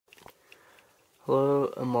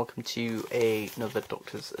Hello and welcome to another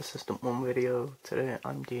Doctor's Assistant 1 video. Today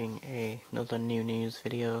I'm doing another new news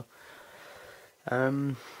video.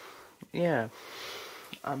 Yeah,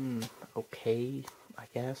 I'm okay, I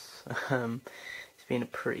guess. It's been a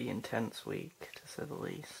pretty intense week, to say the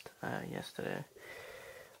least. Yesterday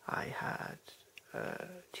I had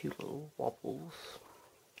two little wobbles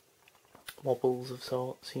of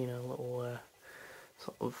sorts, little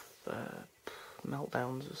sort of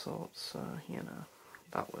meltdowns of sorts,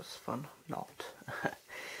 that was fun. Not.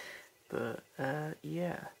 But,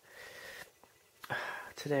 yeah.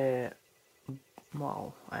 Today,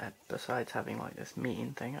 well, besides having, this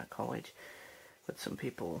meeting thing at college with some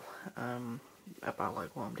people, about,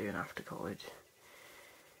 what I'm doing after college,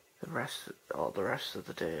 the rest of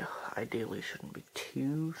the day ideally shouldn't be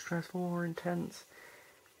too stressful or intense,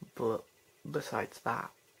 but besides the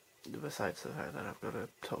fact that I've got to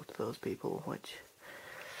talk to those people, which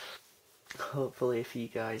hopefully if you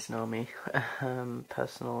guys know me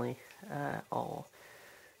personally, or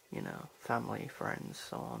family, friends,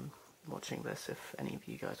 so on, watching this, if any of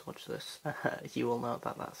you guys watch this, you will know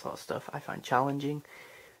that sort of stuff I find challenging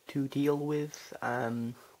to deal with.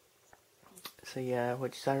 So yeah,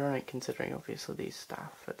 which is ironic considering obviously these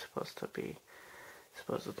staff are supposed to be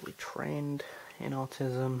supposedly trained in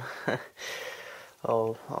autism,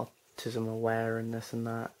 or autism aware and this and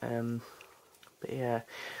that. But yeah,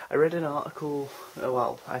 I read an article,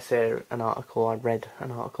 well, I say an article, I read an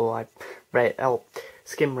article, I'll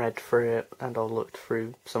skim read through it, and I looked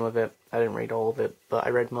through some of it. I didn't read all of it, but I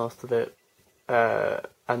read most of it,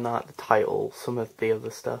 and that, the title, some of the other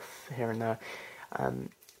stuff here and there,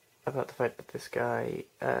 about the fact that this guy,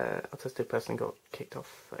 autistic person, got kicked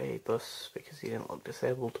off a bus because he didn't look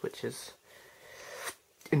disabled, which is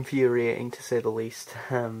infuriating to say the least,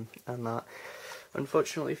 and that.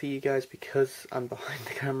 Unfortunately for you guys, because I'm behind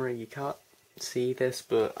the camera, you can't see this,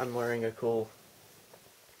 but I'm wearing a cool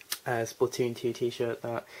Splatoon 2 t-shirt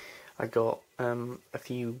that I got a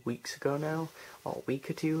few weeks ago now, or a week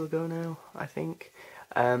or two ago now, I think.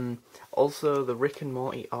 Also, the Rick and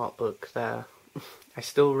Morty art book there, I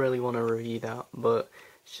still really want to review that, but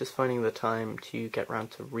it's just finding the time to get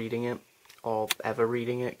around to reading it, or ever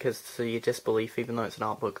reading it, because to your disbelief, even though it's an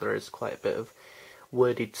art book, there is quite a bit of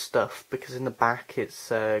worded stuff, because in the back it's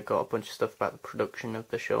got a bunch of stuff about the production of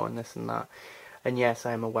the show and this and that. And yes,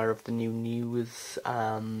 I am aware of the new news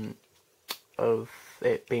of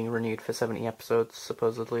it being renewed for 70 episodes,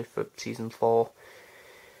 supposedly, for season 4.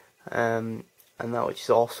 And that, which is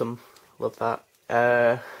awesome. Love that.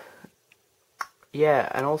 Yeah,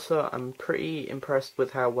 and also I'm pretty impressed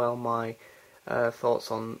with how well my thoughts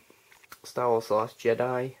on Star Wars Last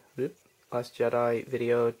Jedi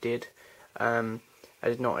video did. I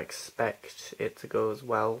did not expect it to go as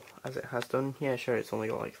well as it has done. Yeah, sure, it's only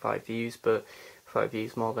got 5 views, but 5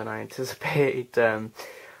 views more than I anticipated.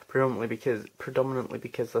 Predominantly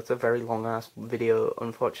because that's a very long ass video.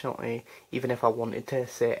 Unfortunately, even if I wanted to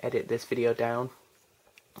say edit this video down,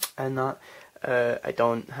 and that, I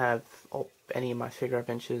don't have up any of my figure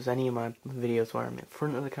adventures, any of my videos where I'm in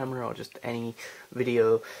front of the camera, or just any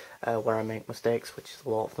video where I make mistakes, which is a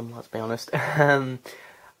lot of them, let's be honest.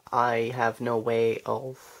 I have no way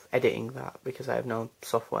of editing that because I have no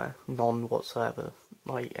software, none whatsoever,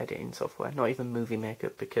 editing software, not even Movie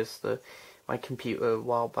Maker, because my computer a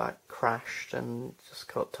while back crashed and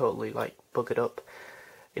just got totally buggered up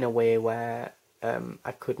in a way where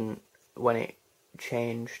I couldn't, when it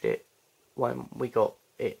changed it, when we got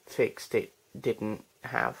it fixed, it didn't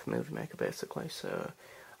have Movie Maker basically, so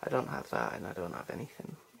I don't have that, and I don't have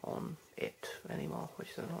anything on it anymore, which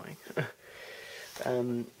is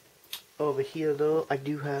annoying. Over here though, I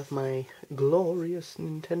do have my glorious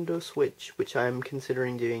Nintendo Switch, which I'm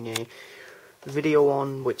considering doing a video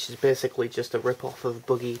on, which is basically just a rip-off of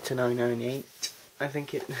Boogie2998. I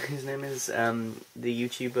think his name is, the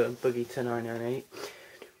YouTuber Boogie2998.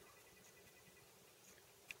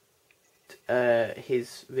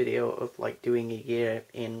 His video of doing a year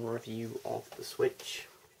in review of the Switch.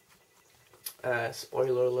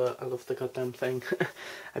 Spoiler alert, I love the goddamn thing.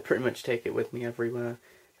 I pretty much take it with me everywhere.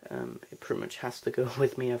 It pretty much has to go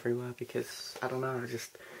with me everywhere because, I don't know,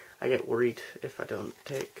 I get worried if I don't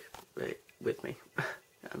take it with me.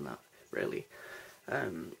 And that, really. I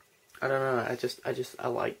don't know, I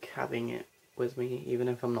like having it with me, even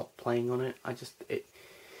if I'm not playing on it.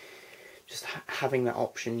 Having that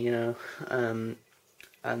option, and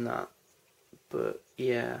that. But,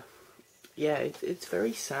 yeah, it's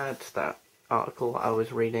very sad, that article I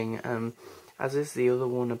was reading, as is the other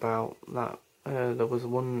one about that. There was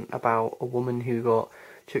one about a woman who got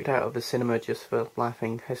chucked out of the cinema just for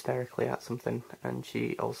laughing hysterically at something, and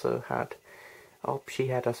she also had oh, she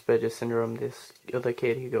had Asperger's syndrome. This other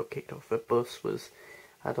kid who got kicked off a bus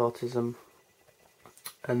had autism,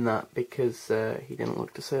 and that because he didn't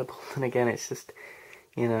look disabled. And again, it's just,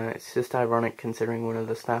 you know, it's just ironic considering one of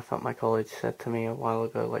the staff at my college said to me a while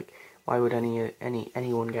ago, like, why would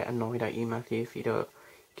anyone get annoyed at you, Matthew, if you don't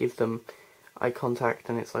give them eye contact?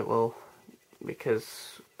 And it's like, well,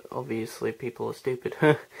 because obviously people are stupid.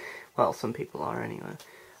 Well, some people are anyway.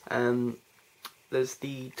 There's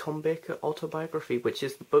the Tom Baker autobiography, which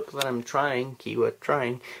is the book that I'm trying, keyword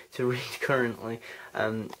trying, to read currently.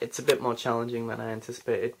 It's a bit more challenging than I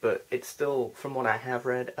anticipated, but it's still, from what I have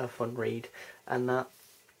read, a fun read,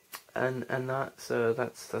 so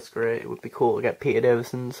that's great. It would be cool to get Peter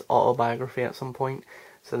Davison's autobiography at some point,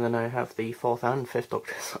 so then I have the 4th and 5th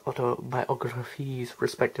Doctor's autobiographies,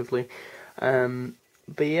 respectively.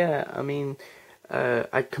 But yeah, I mean,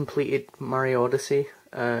 I completed Mario Odyssey,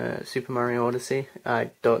 Super Mario Odyssey. I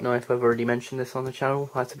don't know if I've already mentioned this on the channel.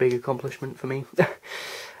 That's a big accomplishment for me.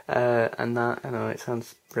 And that, I know it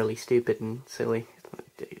sounds really stupid and silly,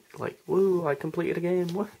 like, woo, I completed a game,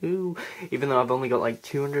 woohoo, even though I've only got like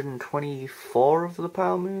 224 of the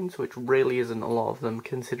Power Moons, which really isn't a lot of them,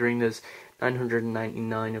 considering there's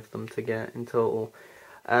 999 of them to get in total.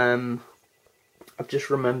 I've just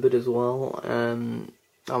remembered as well,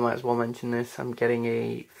 I might as well mention this, I'm getting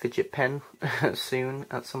a fidget pen soon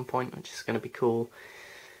at some point, which is going to be cool,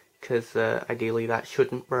 because ideally that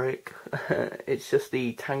shouldn't break. It's just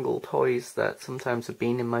the Tangle toys that sometimes have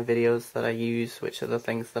been in my videos that I use, which are the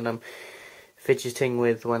things that I'm fidgeting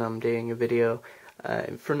with when I'm doing a video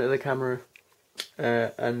in front of the camera,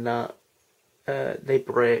 and that they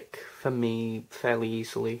break for me fairly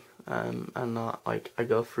easily, and that, like, I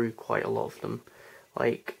go through quite a lot of them.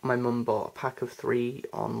 Like, my mum bought a pack of 3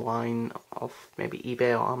 online off maybe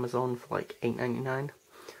eBay or Amazon for like $8.99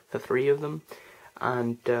 for 3 of them.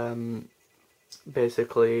 And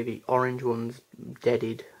basically the orange one's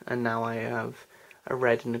deaded, and now I have a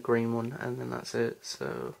red and a green one, and then that's it.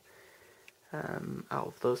 So out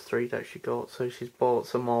of those 3 that she got, so she's bought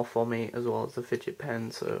some more for me as well as the fidget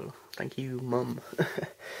pen, so thank you, Mum. You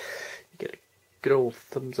get a good old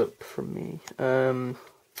thumbs up from me.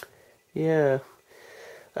 Yeah.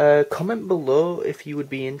 Comment below if you would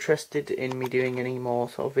be interested in me doing any more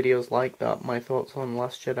sort of videos like that, my thoughts on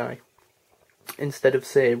Last Jedi. Instead of,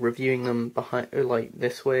 say, reviewing them behind, like,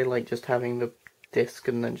 this way, like, just having the disc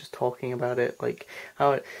and then just talking about it, like,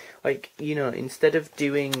 how it, like, you know, instead of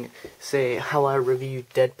doing, say, how I reviewed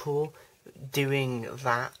Deadpool, doing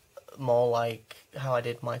that more like how I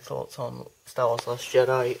did my thoughts on Star Wars Last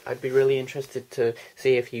Jedi, I'd be really interested to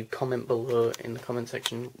see if you comment below in the comment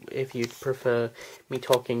section if you'd prefer me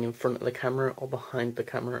talking in front of the camera or behind the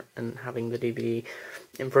camera and having the DVD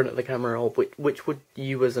in front of the camera, or which would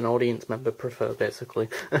you as an audience member prefer, basically.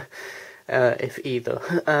 If either.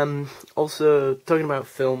 Also, talking about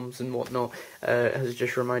films and whatnot, has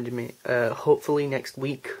just reminded me, hopefully next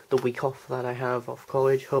week, the week off that I have off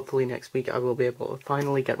college, hopefully next week I will be able to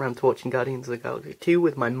finally get around to watching Guardians of the Galaxy 2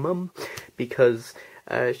 with my mum, because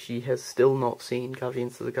she has still not seen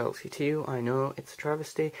Guardians of the Galaxy 2. I know, it's a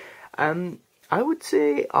travesty. I would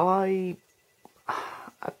say I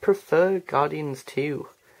prefer Guardians 2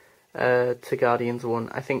 to Guardians 1.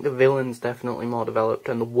 I think the villain's definitely more developed,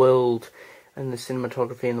 and the world and the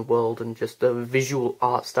cinematography in the world and just the visual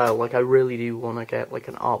art style. Like, I really do want to get like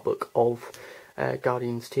an art book of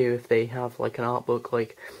Guardians 2, if they have like an art book,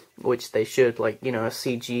 like, which they should, like, you know, a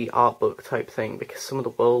CG art book type thing, because some of the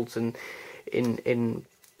worlds in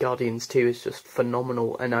Guardians 2 is just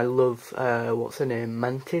phenomenal, and I love, what's her name,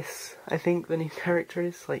 Mantis, I think the new character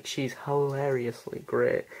is, like, she's hilariously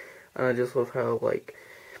great, and I just love how, like,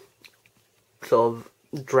 sort of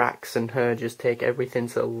Drax and her just take everything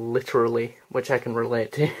so literally, which I can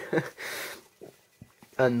relate to.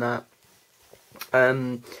 And that.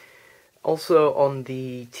 Also, on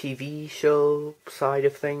the TV show side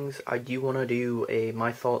of things, I do want to do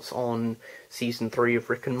my thoughts on Season 3 of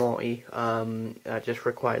Rick and Morty. That just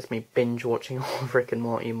requires me binge watching all of Rick and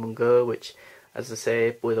Morty in one go, which, as I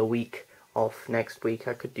say, with a week off next week,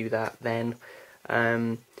 I could do that then.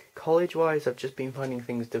 College-wise, I've just been finding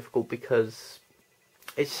things difficult because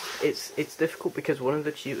it's difficult because one of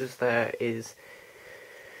the tutors there is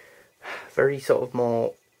very sort of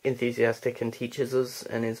more enthusiastic and teaches us,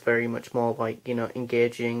 and is very much more like, you know,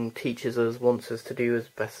 engaging, teaches us, wants us to do as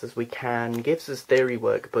best as we can, gives us theory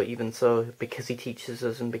work, but even so, because he teaches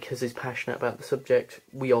us and because he's passionate about the subject,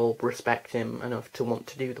 we all respect him enough to want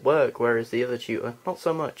to do the work, whereas the other tutor, not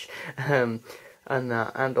so much. And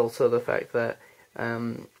also the fact that,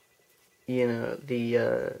 you know,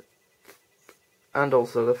 And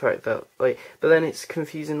also the fact that, like, but then it's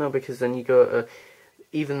confusing though, because then you go to,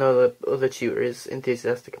 even though the other tutor is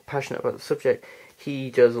enthusiastic and passionate about the subject,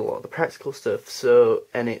 he does a lot of the practical stuff, so,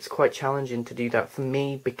 and it's quite challenging to do that for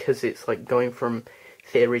me, because it's like going from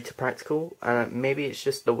theory to practical, and maybe it's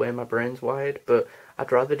just the way my brain's wired, but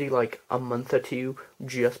I'd rather do like a month or two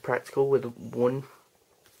just practical with one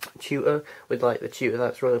tutor, with like the tutor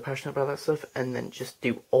that's really passionate about that stuff, and then just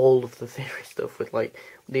do all of the theory stuff with like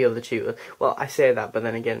the other tutor. Well, I say that, but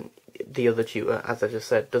then again, the other tutor, as I just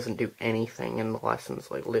said, doesn't do anything in the lessons,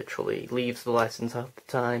 like literally leaves the lessons half the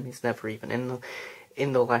time. He's never even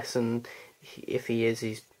in the lesson. If he is,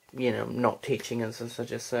 he's, you know, not teaching us, as I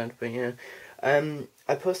just said. But yeah,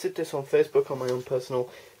 I posted this on Facebook, on my own personal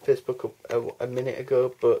Facebook a minute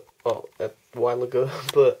ago, but, well, a while ago,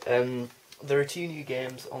 but there are 2 new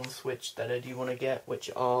games on Switch that I do want to get, which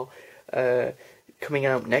are coming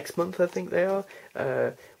out next month, I think they are,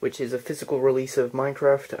 which is a physical release of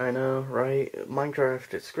Minecraft. I know, right?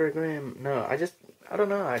 Minecraft, it's a great game. No, I don't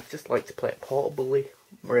know, I just like to play it portably,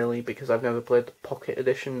 really, because I've never played the Pocket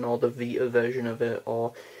Edition or the Vita version of it,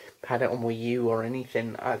 or had it on Wii U or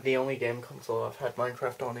anything. The only game console I've had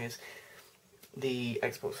Minecraft on is the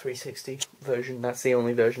Xbox 360 version. That's the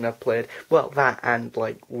only version I've played. Well, that and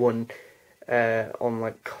like one on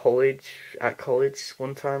like at college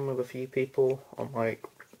one time with a few people on like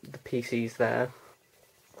the PCs there.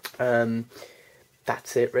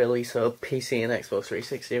 That's it really. So PC and Xbox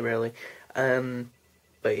 360 really.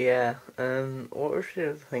 But yeah, what was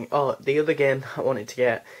the other thing? Oh, the other game I want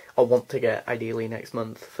to get ideally next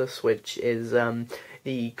month for Switch is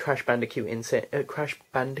the Crash Bandicoot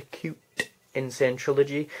Insane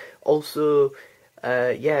Trilogy. Also,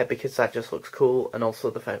 yeah, because that just looks cool, and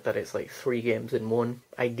also the fact that it's like 3 games in one.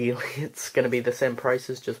 Ideally, it's going to be the same price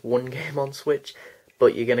as just one game on Switch,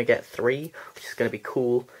 but you're going to get 3, which is going to be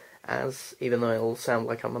cool. As, even though it'll sound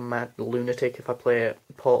like I'm a mad lunatic if I play it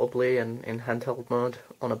portably and in handheld mode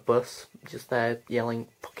on a bus, just there yelling,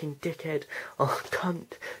 fucking dickhead, oh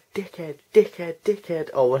cunt, dickhead, dickhead,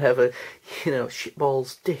 dickhead, or whatever, you know,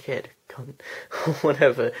 shitballs, dickhead, cunt, or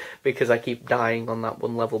whatever, because I keep dying on that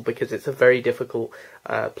one level, because it's a very difficult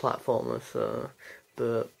platformer, so,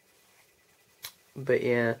 but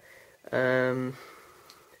yeah,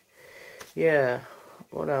 yeah,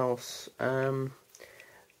 what else,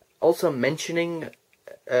 also, mentioning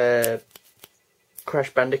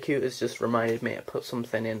Crash Bandicoot has just reminded me to put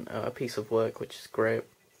something in a piece of work, which is great,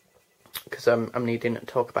 because I'm needing to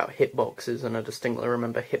talk about hitboxes, and I distinctly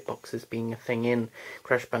remember hitboxes being a thing in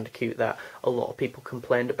Crash Bandicoot that a lot of people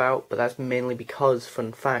complained about, but that's mainly because,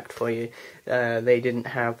 fun fact for you, they didn't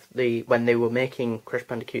have when they were making Crash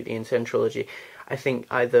Bandicoot the Insane Trilogy, I think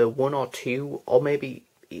either 1 or 2, or maybe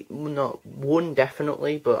not 1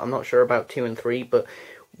 definitely, but I'm not sure about 2 and 3, but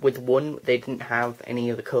with 1, they didn't have any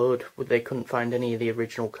of the code. They couldn't find any of the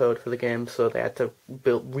original code for the game, so they had to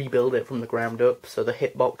rebuild it from the ground up. So the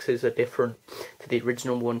hitboxes are different to the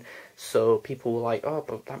original one. So people were like, "Oh,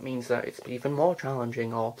 but that means that it's even more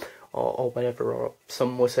challenging," or whatever. Or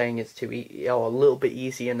some were saying it's too easy, or a little bit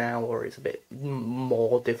easier now, or it's a bit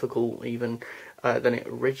more difficult even than it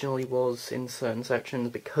originally was in certain sections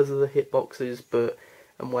because of the hitboxes,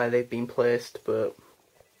 and where they've been placed, but.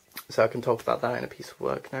 So I can talk about that in a piece of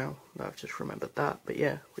work now. I've just remembered that, but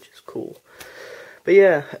yeah, which is cool. But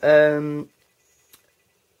yeah,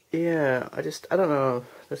 yeah, I don't know,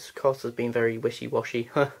 this course has been very wishy-washy,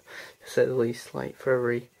 to say the least. Like, for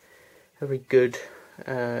every good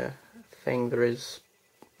thing, there is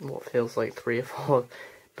what feels like 3 or 4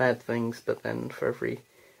 bad things, but then for every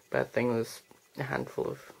bad thing, there's a handful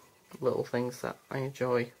of little things that I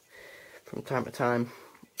enjoy from time to time.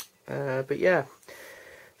 But yeah.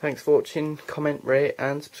 Thanks for watching, comment, rate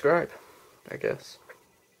and subscribe, I guess.